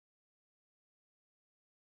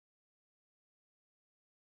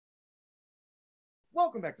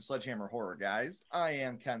Welcome back to Sledgehammer Horror, guys. I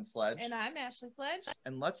am Ken Sledge. And I'm Ashley Sledge.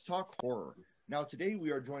 And let's talk horror. Now, today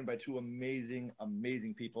we are joined by two amazing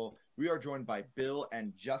people. We are joined by Bill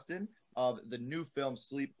and Justin of the new film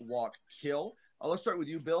Sleep, Walk, Kill. Let's start with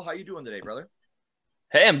you, Bill. How you doing today, brother?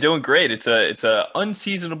 Hey, I'm doing great. It's a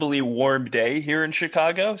unseasonably warm day here in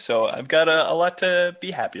Chicago, so I've got a lot to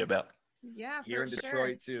be happy about. Yeah, here in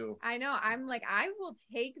Detroit too. I know. I'm like, I will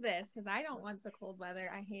take this because I don't want the cold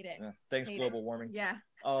weather. I hate it. Yeah, thanks, global warming. Yeah.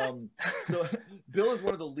 So Bill is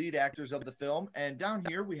one of the lead actors of the film, and down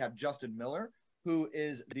here we have Justin Miller, who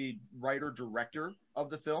is the writer director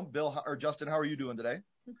of the film. Bill or Justin, how are you doing today?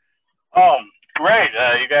 Great.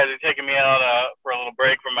 You guys are taking me out for a little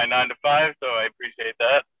break from my 9 to 5, so I appreciate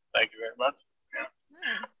that. Thank you very much.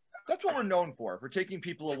 Yeah. Nice. That's what we're known for taking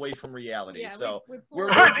people away from reality. Yeah, so we're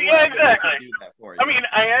yeah, exactly. I mean,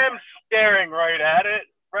 I am staring right at it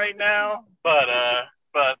right now, but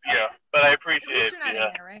I appreciate it.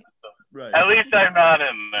 There, right? Right. At least I'm not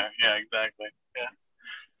in there. Yeah, exactly. Yeah.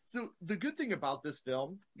 So the good thing about this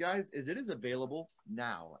film, guys, is it is available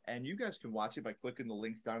now, and you guys can watch it by clicking the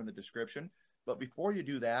links down in the description. But before you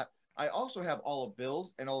do that, I also have all of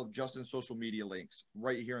Bill's and all of Justin's social media links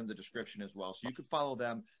right here in the description as well. So you can follow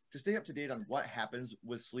them to stay up to date on what happens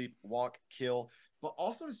with Sleep, Walk, Kill, but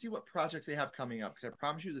also to see what projects they have coming up. Because I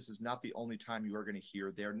promise you, this is not the only time you are going to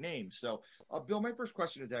hear their names. So, Bill, my first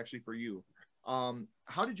question is actually for you.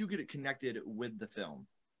 How did you get it connected with the film?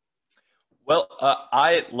 Well,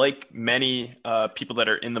 I, like many people that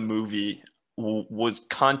are in the movie, was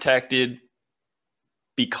contacted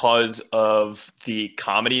because of the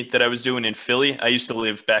comedy that I was doing in Philly. I used to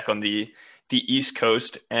live back on the East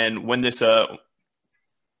Coast, and when this,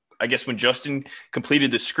 I guess when Justin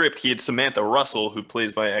completed the script, he had Samantha Russell, who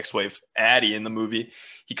plays my ex-wife Addie in the movie.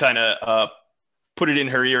 He kind of put it in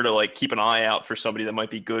her ear to like keep an eye out for somebody that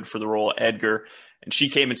might be good for the role of Edgar. And she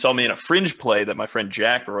came and saw me in a Fringe play that my friend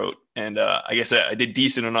Jack wrote, and I guess I did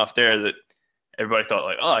decent enough there that everybody thought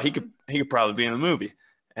like, oh, he could probably be in the movie.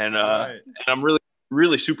 And right. And I'm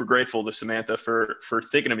really super grateful to Samantha for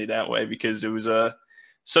thinking of me that way, because it was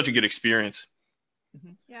such a good experience.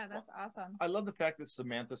 Yeah, that's awesome. I love the fact that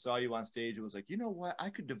Samantha saw you on stage and was like, you know what? I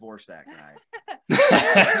could divorce that guy.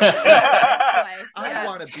 I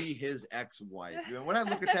want to be his ex-wife. When I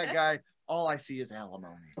look at that guy, all I see is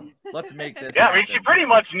alimony. Let's make this happen. I mean, she pretty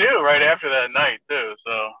much knew right after that night, too.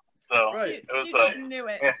 So right. She just knew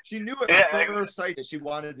it. Yeah. She knew it at first sight that she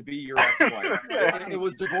wanted to be your ex-wife. It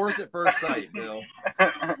was divorce at first sight, Bill.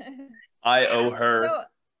 I owe her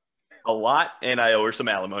a lot, and I owe her some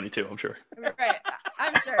alimony too, I'm sure. Right,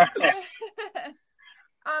 I'm sure.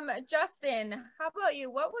 Justin, how about you?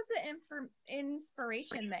 What was the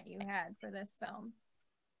inspiration that you had for this film?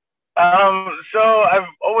 So I've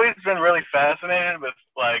always been really fascinated with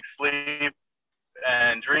like sleep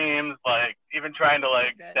and dreams, like even trying to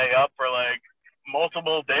like stay up for like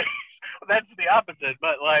multiple days. That's the opposite,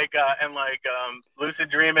 but like lucid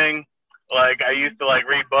dreaming. Like I used to like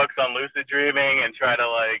read books on lucid dreaming and try to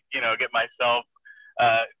like, get myself,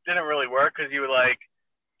 didn't really work because you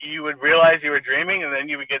would realize you were dreaming and then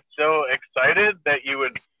you would get so excited that you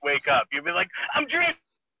would wake up. You'd be like, I'm dreaming,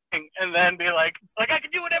 and then be like I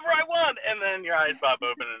can do whatever I want, and then your eyes pop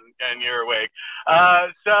open and you're awake.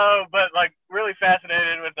 But like really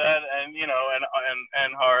fascinated with that and,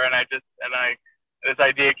 and horror, and this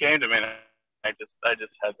idea came to me and I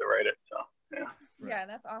just had to write it. So, yeah. Yeah,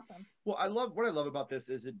 that's awesome. Well, what I love about this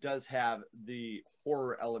is it does have the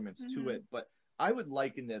horror elements to it, but I would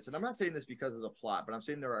liken this, and I'm not saying this because of the plot, but I'm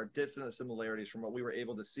saying there are definite similarities from what we were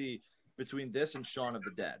able to see between this and Shaun of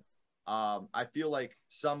the Dead. I feel like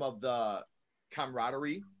some of the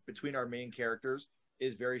camaraderie between our main characters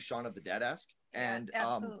is very Shaun of the Dead-esque, and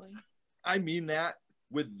absolutely. I mean that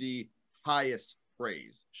with the highest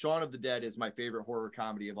praise. Shaun of the Dead is my favorite horror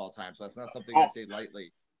comedy of all time, so that's not something I say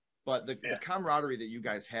lightly. But the camaraderie that you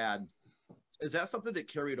guys had, is that something that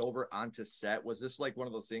carried over onto set? Was this like one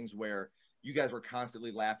of those things where you guys were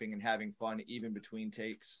constantly laughing and having fun even between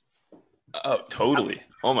takes? Oh, totally.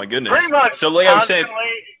 Oh my goodness. Pretty much. So like I was saying,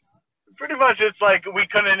 pretty much it's like we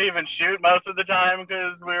couldn't even shoot most of the time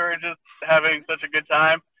because we were just having such a good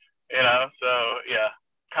time, So yeah,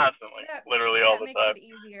 constantly, literally all the time. That makes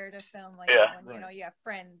it easier to film when you have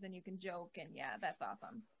friends and you can joke, and that's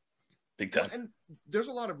awesome. Big time. And there's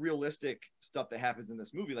a lot of realistic stuff that happens in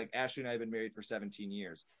this movie. Like Ashley and I have been married for 17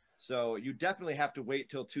 years. So you definitely have to wait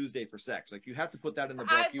till Tuesday for sex. Like you have to put that in the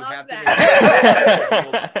book. You have to.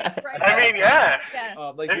 I mean, yeah.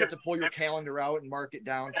 Like you have to pull your calendar out and mark it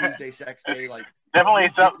down Tuesday, sex day. Like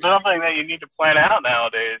definitely something that you need to plan out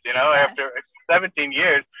nowadays. After 17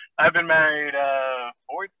 years, I've been married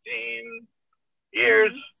 14 years.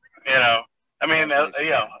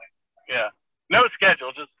 yeah. No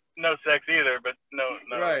schedule, just no sex either, but no,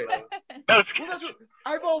 right. no Well, that's what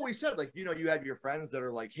I've always said. Like, you know, you have your friends that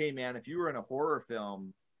are like, "Hey, man, if you were in a horror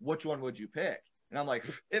film, which one would you pick?" And I'm like,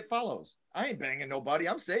 "It follows. I ain't banging nobody.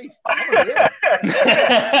 I'm safe. I'm gonna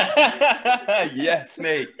live." Yes,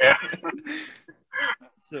 mate. Yeah.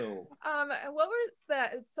 So, what was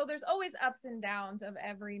the? So there's always ups and downs of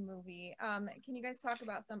every movie. Can you guys talk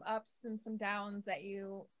about some ups and some downs that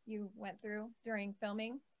you went through during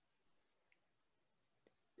filming?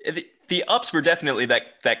 The ups were definitely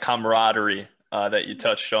that camaraderie that you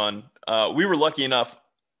touched on. We were lucky enough,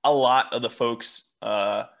 a lot of the folks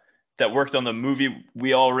that worked on the movie,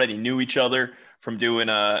 we already knew each other from doing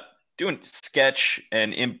sketch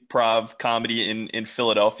and improv comedy in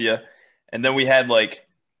Philadelphia. And then we had like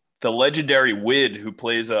the legendary Wid, who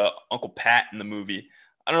plays Uncle Pat in the movie.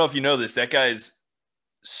 I don't know if you know this. That guy's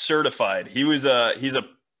certified. He's a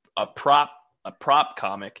prop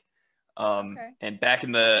comic. And back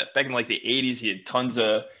in like the 80s, he had tons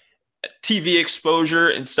of TV exposure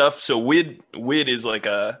and stuff. So Wid is like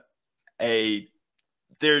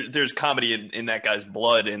there's comedy in that guy's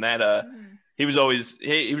blood, and that he was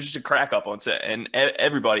just a crack up on set, and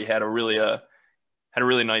everybody had a really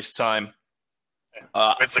nice time.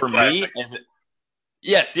 For me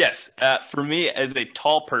for me as a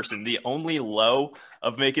tall person, the only low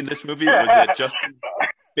of making this movie was that Justin's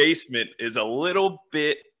basement is a little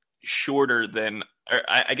bit shorter than, or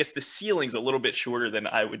I guess the ceiling's a little bit shorter than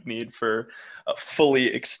I would need for a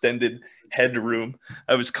fully extended headroom.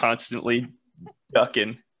 I was constantly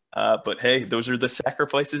ducking, but hey, those are the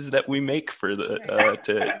sacrifices that we make for the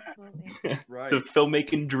the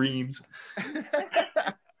filmmaking dreams.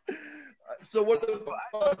 So what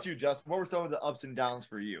about you, Justin? What were some of the ups and downs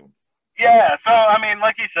for you? Yeah, so I mean,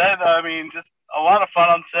 like you said, just a lot of fun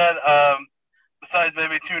on set. Besides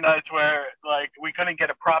maybe 2 nights where like we couldn't get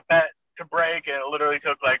a prop bet to break, and it literally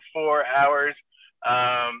took like 4 hours.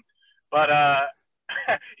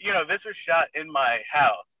 You know, this was shot in my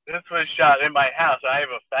house. I have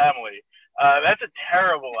a family. That's a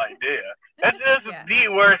terrible idea. That's just the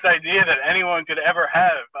worst idea that anyone could ever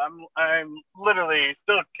have. I'm literally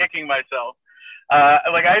still kicking myself.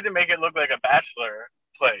 Like I had to make it look like a bachelor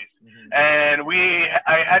place, and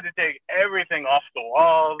I had to take everything off the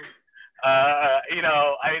walls. You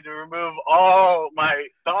know, I had to remove all my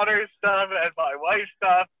daughter's stuff and my wife's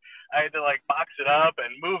stuff. I had to like box it up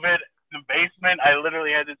and move it. The basement, I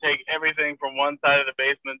literally had to take everything from one side of the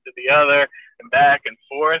basement to the other and back and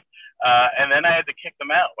forth. And then I had to kick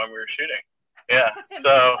them out when we were shooting. Yeah.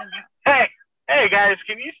 So, hey guys,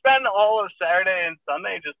 can you spend all of Saturday and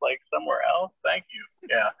Sunday just like somewhere else? Thank you.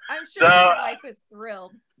 Yeah. I'm sure your wife is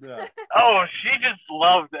thrilled. Yeah. Oh, she just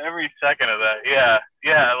loved every second of that. Yeah.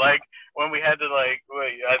 Yeah. Like when we had to I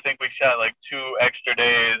think we shot like 2 extra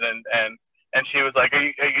days, and she was like, are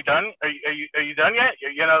you done? Are you done yet?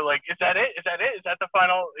 You know, like, is that it? Is that the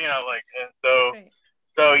final, you know, like,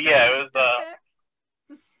 so yeah, it was,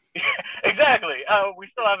 exactly. We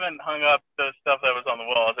still haven't hung up the stuff that was on the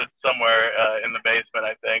walls. It's somewhere in the basement,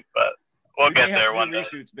 I think, but we'll get there one day.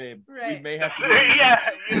 Reshoots, babe. Right. We may have to do reshoots. Yeah,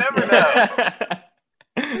 you never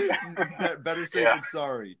know. Better safe than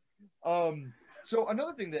sorry. So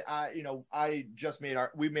another thing that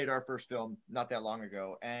we made our first film not that long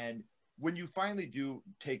ago, and when you finally do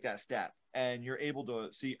take that step and you're able to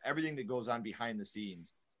see everything that goes on behind the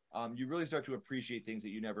scenes, you really start to appreciate things that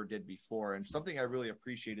you never did before. And something I really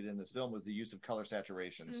appreciated in this film was the use of color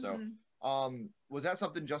saturation. So was that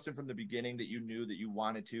something, Justin, from the beginning that you knew that you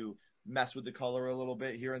wanted to mess with the color a little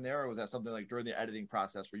bit here and there? Or was that something like during the editing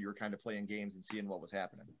process where you were kind of playing games and seeing what was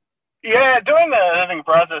happening? Yeah, during the editing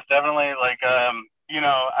process, definitely, like, you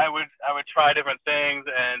know, I would try different things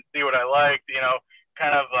and see what I liked, you know,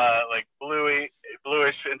 kind of like bluish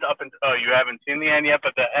and up and you haven't seen the end yet,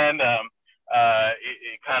 but the end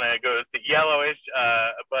it kind of goes to yellowish,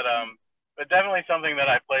 but definitely something that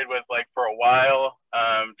I played with like for a while,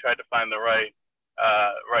 tried to find the right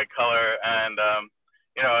color, and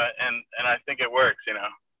you know, and I think it works, you know,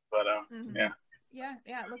 but Yeah,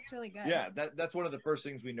 it looks really good. Yeah, that's one of the first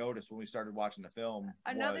things we noticed when we started watching the film.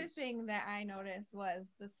 Another thing that I noticed was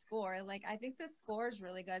the score. Like, I think the score is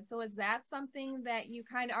really good. So is that something that you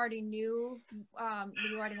kind of already knew,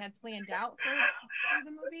 you already had planned out for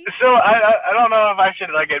the movie? So I don't know if I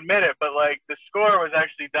should like admit it, but like the score was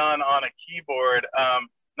actually done on a keyboard,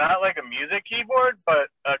 not like a music keyboard, but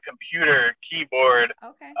a computer keyboard.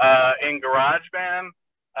 Okay. In GarageBand.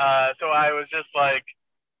 So I was just like,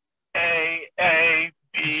 A,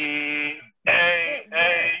 B, A,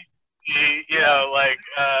 G, you know, like,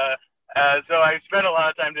 so I spent a lot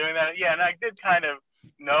of time doing that. Yeah, and I did kind of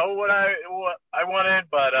know what I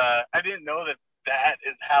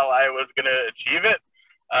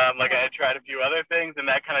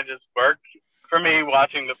just worked for me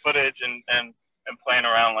watching the footage and playing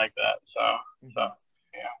around like that. So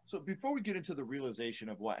yeah. So before we get into the realization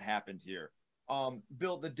of what happened here,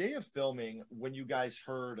 Bill, the day of filming, when you guys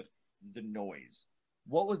heard the noise,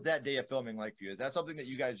 what was that day of filming like for you? Is that something that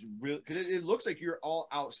you guys really, because it looks like you're all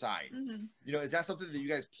outside, you know, is that something that you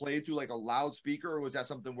guys played through like a loudspeaker, or was that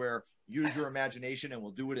something where use your imagination and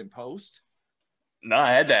we'll do it in post? No,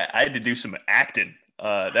 I had to do some acting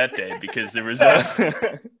that day because there was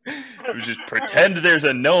it was just pretend there's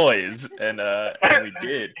a noise, and we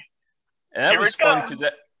did, and that was fun because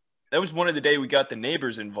that was one of the day we got the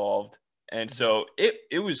neighbors involved, and so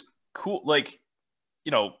it was cool. Like,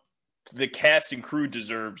 you know, the cast and crew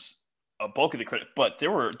deserves a bulk of the credit, but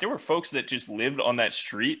there were folks that just lived on that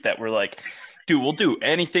street that were like, dude, we'll do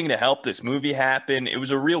anything to help this movie happen. It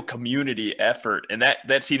was a real community effort. And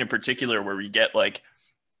that scene in particular where we get like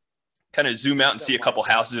kind of zoom out and see a couple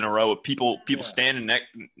houses in a row of people standing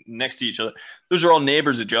next to each other. Those are all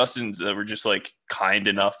neighbors of Justin's that were just like kind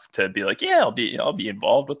enough to be like, yeah, I'll be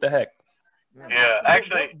involved. What the heck? Yeah,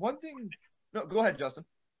 actually, one thing. No, go ahead, Justin.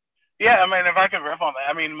 Yeah, I mean, if I could riff on that,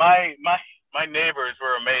 I mean, my neighbors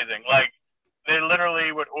were amazing. Like, they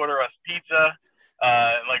literally would order us pizza,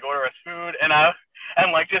 like order us food, and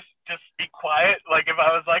like just be quiet. Like, if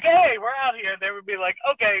I was like, hey, we're out here, they would be like,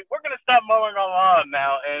 okay, we're gonna stop mowing our lawn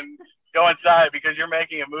now and go inside because you're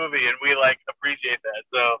making a movie, and we like appreciate that.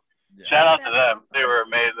 So shout out to them. Awesome. They were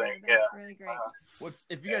amazing. That's really great. Well,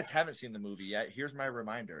 if you guys haven't seen the movie yet, here's my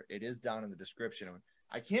reminder. It is down in the description.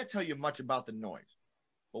 I can't tell you much about the noise,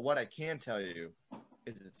 but what I can tell you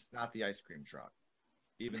is it's not the ice cream truck,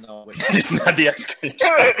 even though it's not the ice cream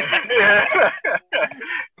truck.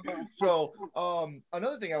 So,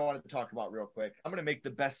 another thing I wanted to talk about real quick. I'm going to make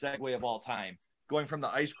the best segue of all time, going from the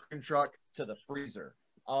ice cream truck to the freezer.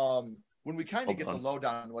 When we kind of get the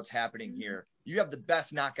lowdown on what's happening here, you have the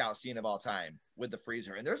best knockout scene of all time with the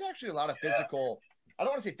freezer. And there's actually a lot of physical, I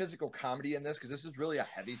don't want to say physical comedy in this, because this is really a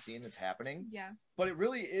heavy scene that's happening. Yeah. But it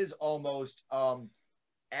really is almost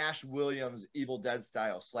Ash Williams Evil Dead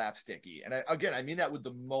style slapsticky. And I mean that with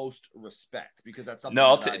the most respect, because that's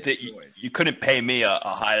something you couldn't pay me a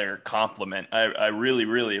higher compliment. I really,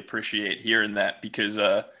 really appreciate hearing that, because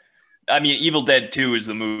I mean, Evil Dead 2 is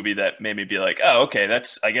the movie that made me be like, oh, okay,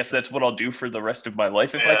 I guess that's what I'll do for the rest of my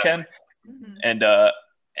life if I can.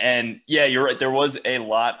 And yeah, you're right. There was a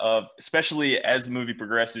lot of, especially as the movie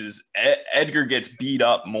progresses, Edgar gets beat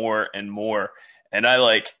up more and more. And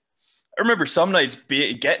I remember some nights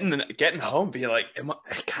getting home, being like,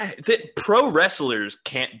 pro wrestlers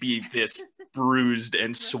can't be this bruised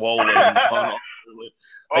and swollen.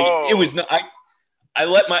 It was not. I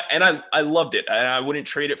loved it. I wouldn't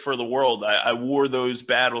trade it for the world. I wore those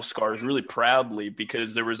battle scars really proudly,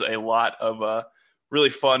 because there was a lot of really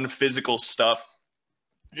fun physical stuff,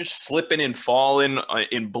 just slipping and falling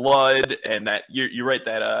in blood, and that you're right,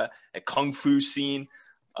 that a kung fu scene.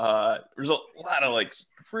 There's a lot of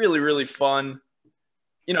really, really fun.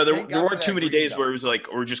 You know, there weren't too many days where it was like,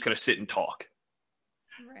 we're just gonna sit and talk.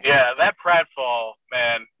 Right. Yeah, that pratfall,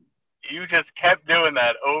 man, you just kept doing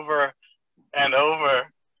that over and over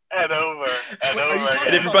and over and over.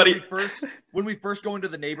 And everybody, when we first go into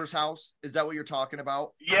the neighbor's house, is that what you're talking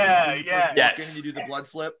about? Yeah, yeah. Yes. And you do the blood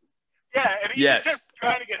slip. Yeah, and he kept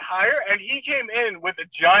trying to get higher, and he came in with a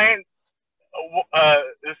giant,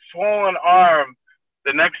 swollen arm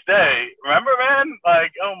the next day. Remember, man?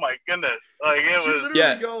 Like, oh my goodness! Like, it she was.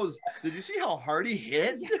 Literally goes, did you see how hard he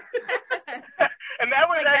hit? And that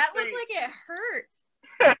was that looked like it hurt.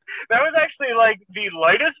 That was actually like the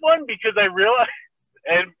lightest one, because I realized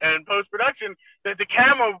in post-production that the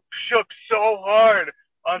camera shook so hard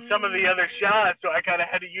on some of the other shots, so I kind of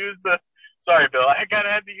had to use sorry, Bill, I kind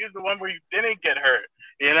of had to use the one where you didn't get hurt,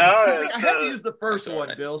 you know? I had to use the first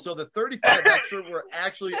one, Bill, so the 35 extra were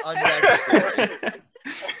actually unnecessary.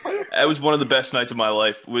 That was one of the best nights of my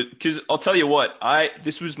life, because I'll tell you what,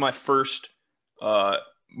 this was my first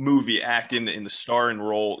movie acting in the starring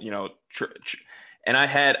role, you know, and I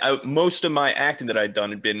had most of my acting that I'd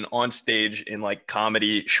done had been on stage in like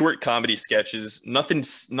short comedy sketches,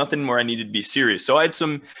 nothing where I needed to be serious. So I had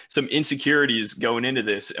some insecurities going into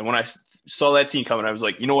this. And when I saw that scene coming, I was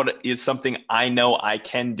like, you know what is something I know I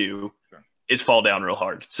can do is fall down real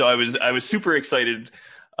hard. So I was super excited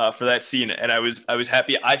for that scene. And I was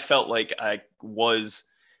happy. I felt like I was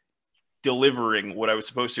delivering what I was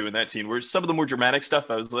supposed to in that scene, where some of the more dramatic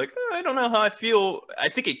stuff, I was like, I don't know how I feel. I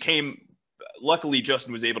think it came, luckily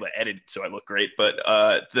Justin was able to edit it so I look great, but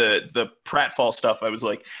the pratfall stuff, I was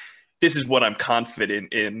like, this is what I'm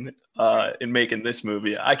confident in making this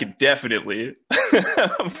movie. I could definitely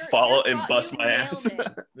follow and bust my ass.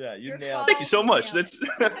 Yeah, you nailed it. Thank you so much. That's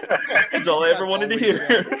all I ever wanted to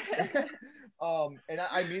hear. And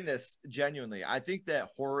I mean this genuinely. I think that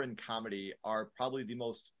horror and comedy are probably the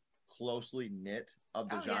most closely knit of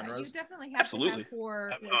the genres. Yeah, you definitely have to have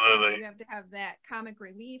horror. You have to have that comic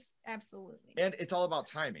relief. Absolutely. And it's all about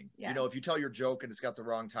timing. Yeah. You know, if you tell your joke and it's got the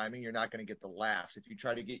wrong timing, you're not going to get the laughs. If you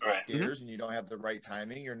try to get your scares and you don't have the right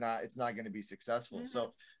timing, it's not going to be successful.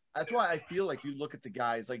 So that's why I feel like you look at the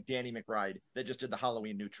guys like Danny McBride that just did the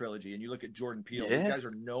Halloween new trilogy, and you look at Jordan Peele. These guys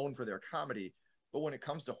are known for their comedy. But when it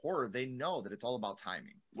comes to horror, they know that it's all about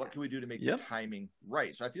timing. What can we do to make the timing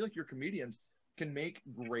right? So I feel like your comedians can make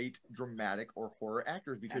great dramatic or horror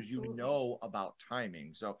actors because you know about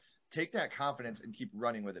timing. So take that confidence and keep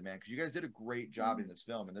running with it, man, because you guys did a great job in this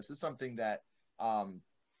film. And this is something that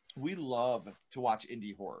we love to watch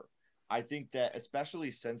indie horror. I think that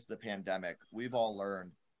especially since the pandemic, we've all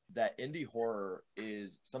learned that indie horror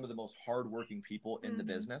is some of the most hardworking people in the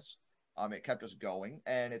business. It kept us going,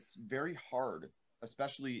 and it's very hard,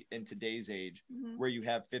 especially in today's age where you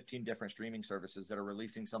have 15 different streaming services that are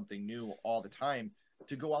releasing something new all the time,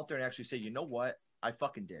 to go out there and actually say, you know what? I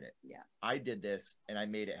fucking did it. Yeah. I did this and I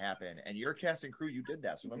made it happen. And your cast and crew, you did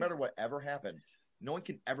that. So no matter what ever happens, no one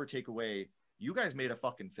can ever take away, you guys made a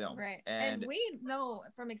fucking film. Right. And we know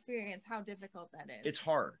from experience how difficult that is. It's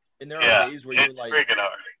hard. And there are days where you're like, freaking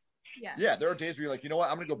hard. Yeah, there are days where you're like, you know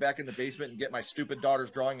what? I'm going to go back in the basement and get my stupid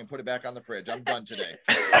daughter's drawing and put it back on the fridge. I'm done today.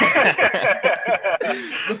 Exactly.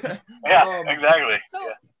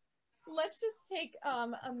 So let's just take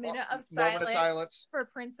a minute of silence for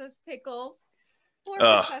Princess Pickles. Poor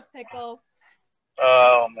Princess Pickles.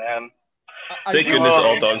 Oh, man. Thank goodness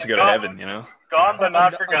all dogs go to heaven, you know? Gone but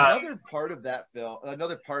not forgotten. Another part of that film,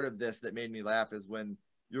 another part of this that made me laugh is when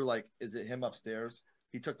you're like, is it him upstairs?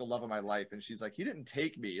 He took the love of my life. And she's like, he didn't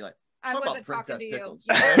take me. Like, I wasn't talking to you.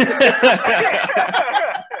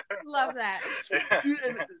 Love that.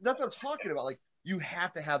 And that's what I'm talking about. Like, you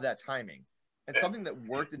have to have that timing. And something that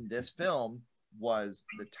worked in this film was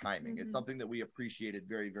the timing. It's something that we appreciated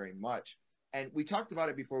very, very much. And we talked about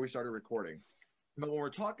it before we started recording. But when we're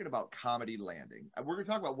talking about comedy landing, we're going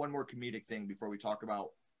to talk about one more comedic thing before we talk about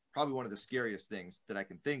probably one of the scariest things that I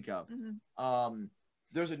can think of.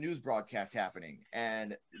 There's a news broadcast happening,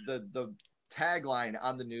 and the tagline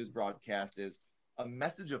on the news broadcast is "A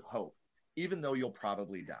message of hope, even though you'll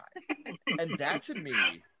probably die." And that to me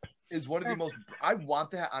is one of the most. I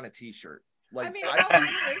want that on a T-shirt. Like, I mean, how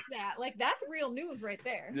real is that? Like, that's real news right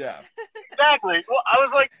there. Yeah. Exactly. Well, I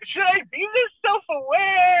was like, should I be this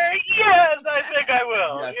self-aware? Yes, I think I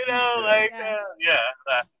will. Yes, you know, like,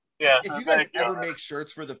 If you guys ever make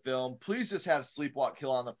shirts for the film, please just have Sleepwalk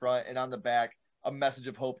Kill on the front and on the back a message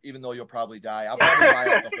of hope, even though you'll probably die. I'll probably buy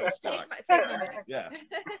out the whole stock. Take my back. Yeah.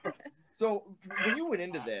 So when you went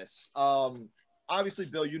into this, obviously,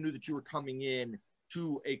 Bill, you knew that you were coming in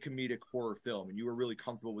to a comedic horror film, and you were really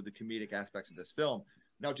comfortable with the comedic aspects of this film.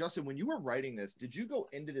 Now, Justin, when you were writing this, did you go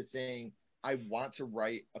into this saying, I want to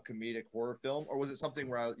write a comedic horror film? Or was it something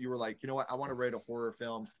where you were like, you know what, I want to write a horror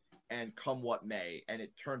film and come what may, and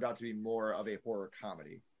it turned out to be more of a horror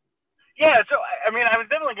comedy? Yeah, so, I mean, I was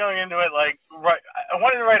definitely going into it like, I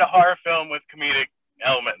wanted to write a horror film with comedic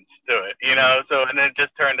elements to it, you know? So, and it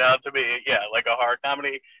just turned out to be, like a horror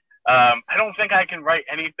comedy. I don't think I can write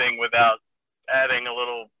anything without adding a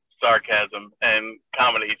little sarcasm and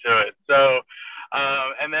comedy to it. So,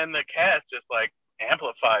 and then the cast just like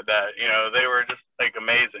amplified that, you know, they were just like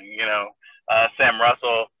amazing, you know. Sam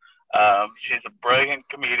Russell, she's a brilliant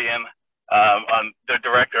comedian, on the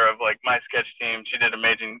director of like my sketch team. She did an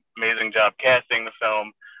amazing job casting the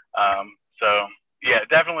film. So yeah,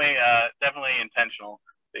 definitely intentional,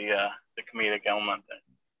 the comedic element there.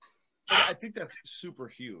 I think that's super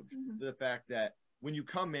huge. The fact that when you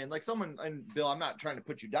come in, like someone, and Bill, I'm not trying to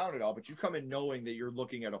put you down at all, but you come in knowing that you're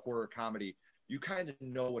looking at a horror comedy, you kind of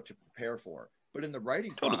know what to prepare for. But in the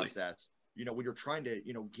writing process, you know, when you're trying to,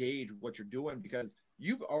 you know, gauge what you're doing, because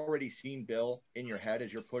you've already seen Bill in your head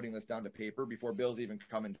as you're putting this down to paper before Bill's even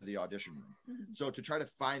come into the audition room. So to try to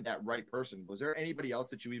find that right person, was there anybody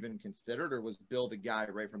else that you even considered, or was Bill the guy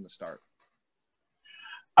right from the start?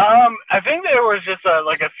 I think there was just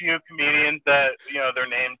like a few comedians that, you know, their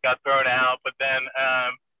names got thrown out, but then,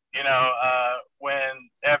 you know, when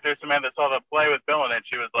after Samantha saw the play with Bill in it,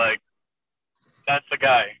 she was like, that's the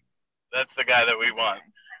guy that we want.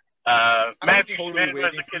 I was totally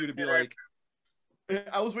waiting for you to be like,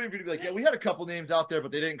 yeah, we had a couple names out there,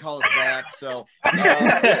 but they didn't call us back. So,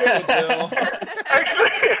 Bill.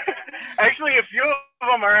 Actually, a few of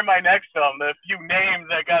them are in my next film. The few names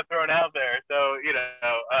that got thrown out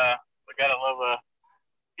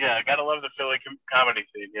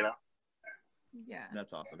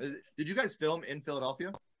That's awesome. Did you guys film in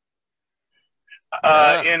Philadelphia?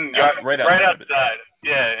 In right outside.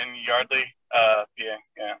 Yeah, in Yardley.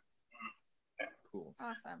 Yeah. Cool.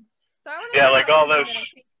 Awesome. So I want to Yeah, talk like about all something those. that I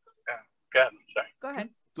think- Sorry. Go ahead.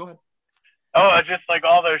 Go ahead. Oh, just like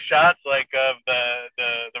all those shots, like of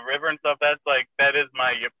the river and stuff. That is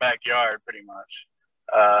my backyard, pretty much.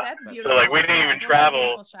 That's beautiful. So like we didn't even those are travel.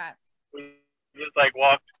 beautiful shots. We just like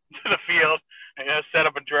walked to the field and set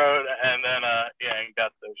up a drone and then and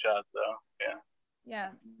got those shots. So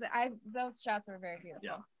Yeah, those shots were very beautiful.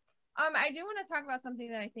 Yeah. I do want to talk about something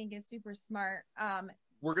that I think is super smart.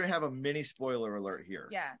 We're gonna have a mini spoiler alert here.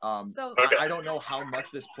 Yeah. So Okay. I don't know how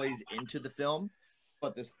much this plays into the film,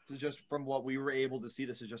 but this is just from what we were able to see.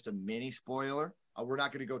 This is just a mini spoiler. We're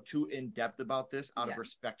not going to go too in depth about this out of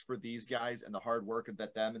respect for these guys and the hard work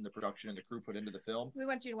that them and the production and the crew put into the film. we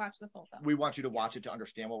want you to watch the full film. We want you to watch it to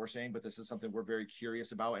understand what we're saying, but this is something we're very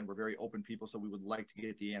curious about and we're very open people, so we would like to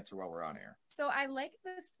get the answer while we're on air. So I like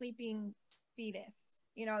the sleeping fetus.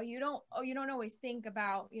 You know, you don't always think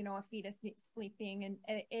about, you know, a fetus sleeping and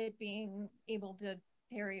it being able to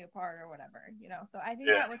tear you apart or whatever, you know. So I think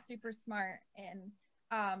that was super smart. And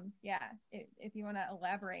if you want to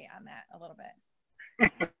elaborate on that a little bit.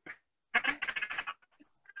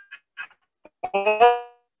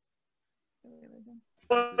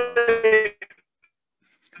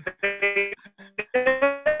 They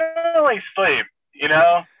really sleep, you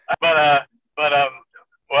know. But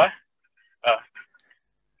what?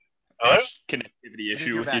 Hello? Connectivity issue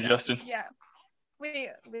you're with you, back. Justin. Yeah, we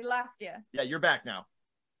lost you. Yeah, you're back now.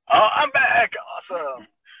 Oh, I'm back. Awesome.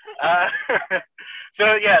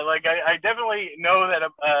 So yeah, like I definitely know that a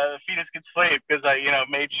fetus could sleep because I,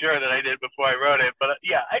 made sure that I did before I wrote it. But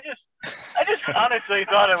I just honestly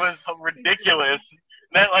thought it was ridiculous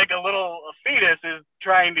that like a little fetus is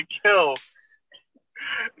trying to kill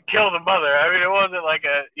the mother. I mean, it wasn't like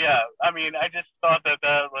I just thought that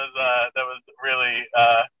was really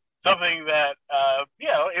something that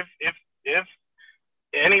if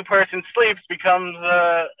any person sleeps becomes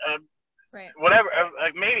whatever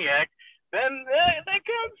a maniac, then that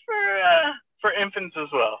counts for infants as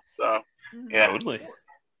well. So yeah, Totally.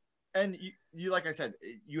 And you, like I said,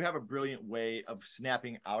 you have a brilliant way of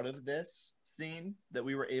snapping out of this scene that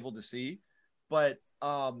we were able to see. But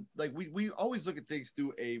like we always look at things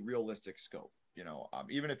through a realistic scope,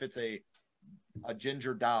 even if it's a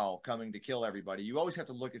ginger doll coming to kill everybody, you always have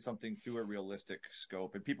to look at something through a realistic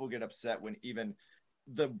scope. And people get upset when even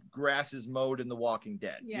the grass is mowed in The Walking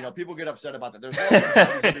Dead. Yeah. People get upset about that. There's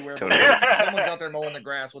zombies everywhere. Totally. Someone's out there mowing the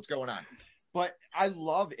grass. What's going on? But I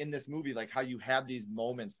love in this movie, like how you have these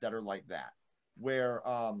moments that are like that, where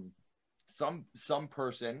some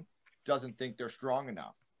person doesn't think they're strong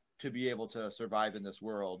enough to be able to survive in this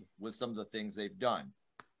world with some of the things they've done.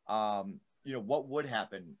 What would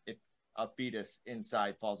happen if a fetus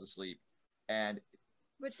inside falls asleep? And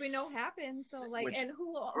which we know happens. So and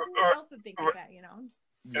who else would think of that,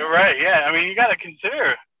 Right. Yeah. I mean, you got to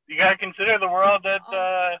consider the world that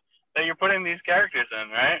that you're putting these characters in,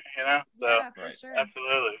 right? So yeah, for sure.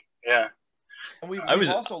 Absolutely. Yeah. And we've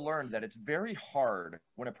also learned that it's very hard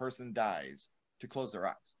when a person dies to close their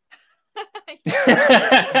eyes.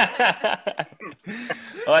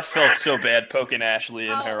 Well, I felt so bad poking Ashley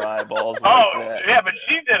in her eyeballs. Yeah, but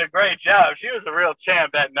she did a great job. She was a real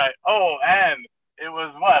champ that night. Oh, and it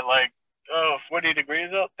was 40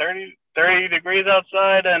 degrees out, 30 degrees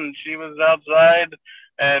outside, and she was outside,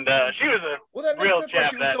 and she was a real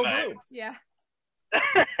champ that night. Blue. Yeah.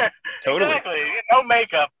 Totally. Exactly. No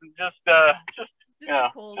makeup, just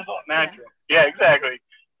cold. just natural. Yeah, exactly.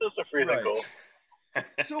 Just a freezing cold.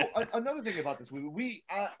 So another thing about this movie, we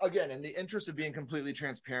again, in the interest of being completely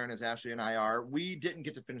transparent, as Ashley and I are, we didn't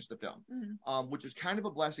get to finish the film, which is kind of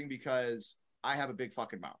a blessing because I have a big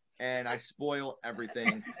fucking mouth and I spoil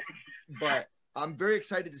everything. But I'm very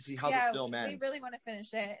excited to see how this film ends. We really want to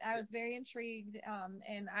finish it. I was very intrigued,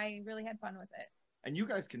 and I really had fun with it. And you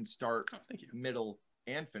guys can start, middle,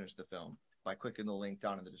 and finish the film by clicking the link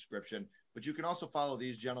down in the description. But you can also follow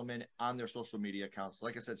these gentlemen on their social media accounts.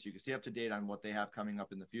 Like I said, so you can stay up to date on what they have coming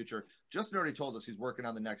up in the future. Justin already told us he's working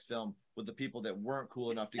on the next film with the people that weren't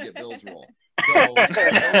cool enough to get Bill's role. So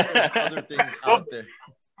there's other things out there.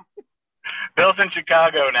 Bill's in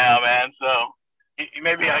Chicago now, man. So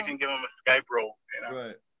maybe I can give him a Skype role.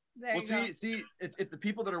 Right. Well, see, if the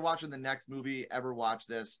people that are watching the next movie ever watch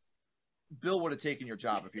this, Bill would have taken your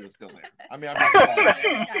job if he was still there. I mean, I'm not gonna lie.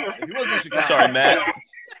 If he wasn't in Chicago. Sorry, Matt.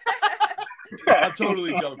 I'm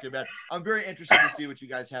totally joking, man. I'm very interested to see what you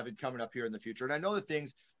guys have coming up here in the future. And I know that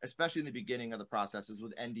things, especially in the beginning of the processes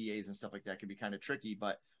with NDAs and stuff like that, can be kind of tricky.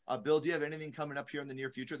 But Bill, do you have anything coming up here in the near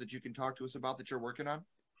future that you can talk to us about that you're working on?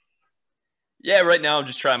 Yeah, right now I'm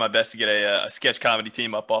just trying my best to get a sketch comedy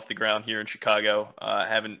team up off the ground here in Chicago.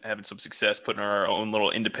 Having some success putting our own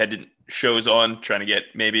little independent shows on, trying to get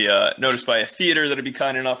maybe noticed by a theater that'd be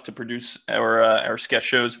kind enough to produce our sketch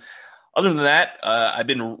shows. Other than that, I've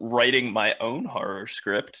been writing my own horror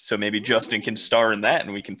script, so maybe Justin can star in that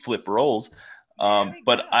and we can flip roles.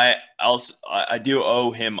 But I do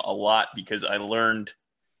owe him a lot because I learned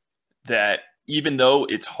that even though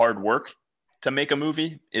it's hard work to make a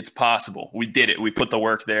movie, it's possible. We did it. We put the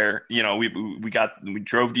work there. You know, we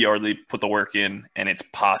drove to Yardley, put the work in, and it's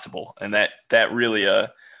possible. And that really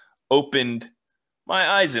opened my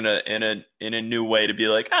eyes in a new way to be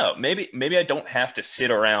like, oh, maybe I don't have to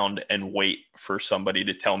sit around and wait for somebody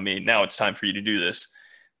to tell me now it's time for you to do this.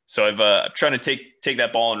 So I'm trying to take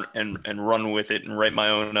that ball and run with it and write my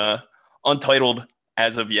own untitled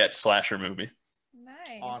as of yet slasher movie.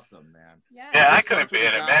 Nice. Awesome, man. Yeah, I couldn't be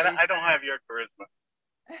in it, man. I don't have your charisma.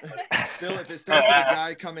 Bill, if it starts with a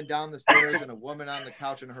guy coming down the stairs and a woman on the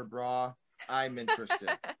couch in her bra, I'm interested.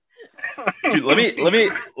 Dude, let me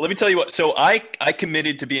tell you what. So I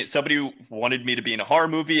committed to being, somebody wanted me to be in a horror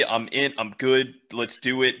movie. I'm in. I'm good. Let's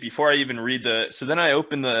do it. Before I even read so then I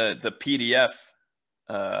open the PDF,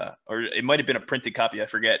 or it might have been a printed copy. I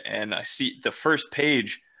forget. And I see the first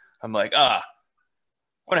page. I'm like, I'm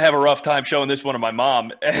gonna have a rough time showing this one to my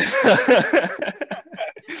mom.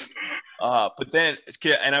 But then,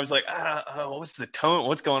 and I was like, what's the tone?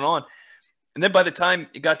 What's going on? And then by the time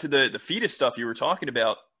it got to the fetus stuff you were talking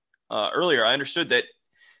about earlier, I understood that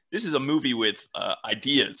this is a movie with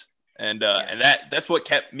ideas, and that's what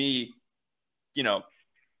kept me,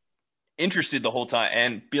 interested the whole time,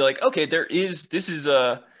 and be like, okay,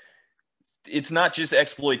 it's not just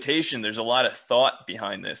exploitation. There's a lot of thought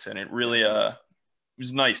behind this, and it really it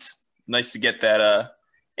was nice to get that.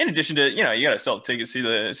 In addition to, you got to sell the tickets, see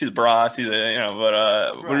the bra, see the, but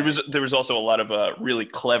right. There was also a lot of really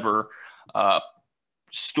clever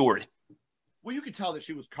story. Well, you could tell that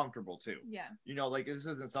she was comfortable too. Yeah. Like this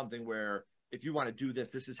isn't something where if you want to do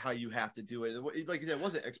this is how you have to do it. Like you said, it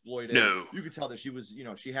wasn't exploited. No. You could tell that she was,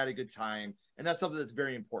 she had a good time. And that's something that's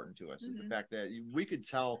very important to us, is the fact that you could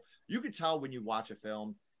tell when you watch a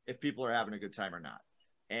film if people are having a good time or not.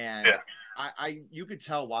 And you could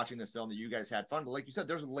tell watching this film that you guys had fun. But like you said,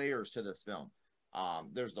 there's layers to this film.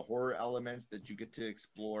 There's the horror elements that you get to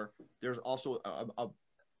explore. There's also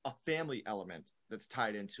a family element that's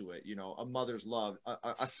tied into it. A mother's love,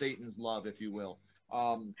 a Satan's love, if you will.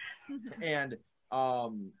 And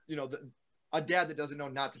a dad that doesn't know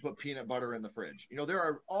not to put peanut butter in the fridge. There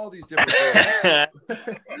are all these different things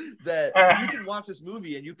that you can watch this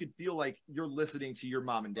movie and you could feel like you're listening to your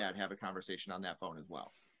mom and dad have a conversation on that phone as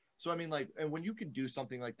well. So, I mean, and when you can do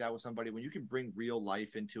something like that with somebody, when you can bring real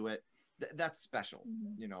life into it, that's special,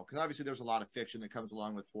 because obviously there's a lot of fiction that comes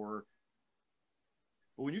along with horror.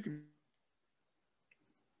 But when you can,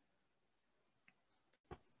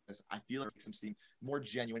 I feel like it makes them seem more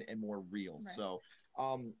genuine and more real. Right. So,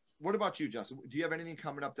 what about you, Justin? Do you have anything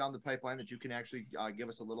coming up down the pipeline that you can actually give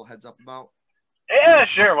us a little heads up about? Yeah,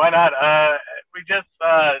 sure. Why not? We just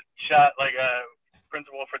shot like a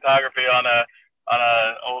principal photography on a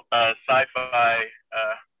old sci-fi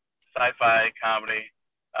comedy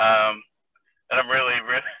that I'm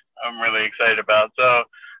really excited about. So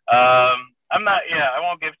I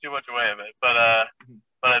won't give too much away of it, but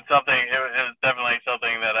it's something. It was definitely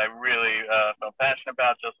something that I really felt passionate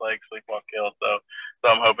about, just like Sleep Walk Kill. So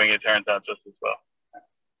I'm hoping it turns out just as well.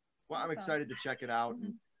 Well, I'm excited to check it out.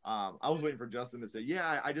 And I was waiting for Justin to say,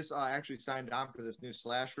 I just actually signed on for this new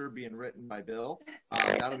slasher being written by Bill.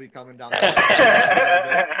 That'll be coming down. I've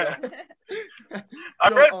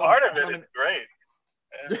read part of it. It's great.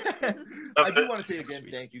 I do want to say again,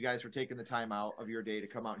 thank you guys for taking the time out of your day to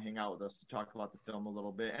come out and hang out with us to talk about the film a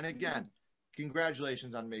little bit. And again,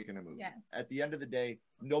 congratulations on making a movie. Yes. At the end of the day,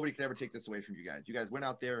 nobody can ever take this away from you guys. You guys went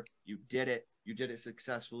out there, you did it. You did it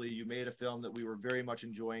successfully. You made a film that we were very much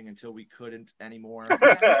enjoying until we couldn't anymore.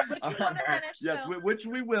 Which we want to finish. Yes, which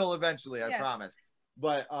we will eventually, I promise.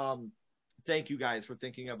 But thank you guys for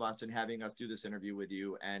thinking of us and having us do this interview with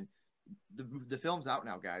you. And the film's out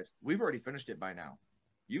now, guys. We've already finished it by now.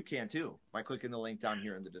 You can too by clicking the link down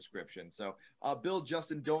here in the description. So Bill,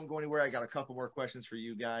 Justin, don't go anywhere. I got a couple more questions for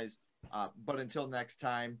you guys. But until next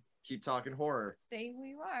time, keep talking horror. Stay who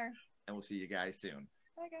you are. And we'll see you guys soon.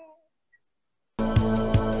 Bye, guys.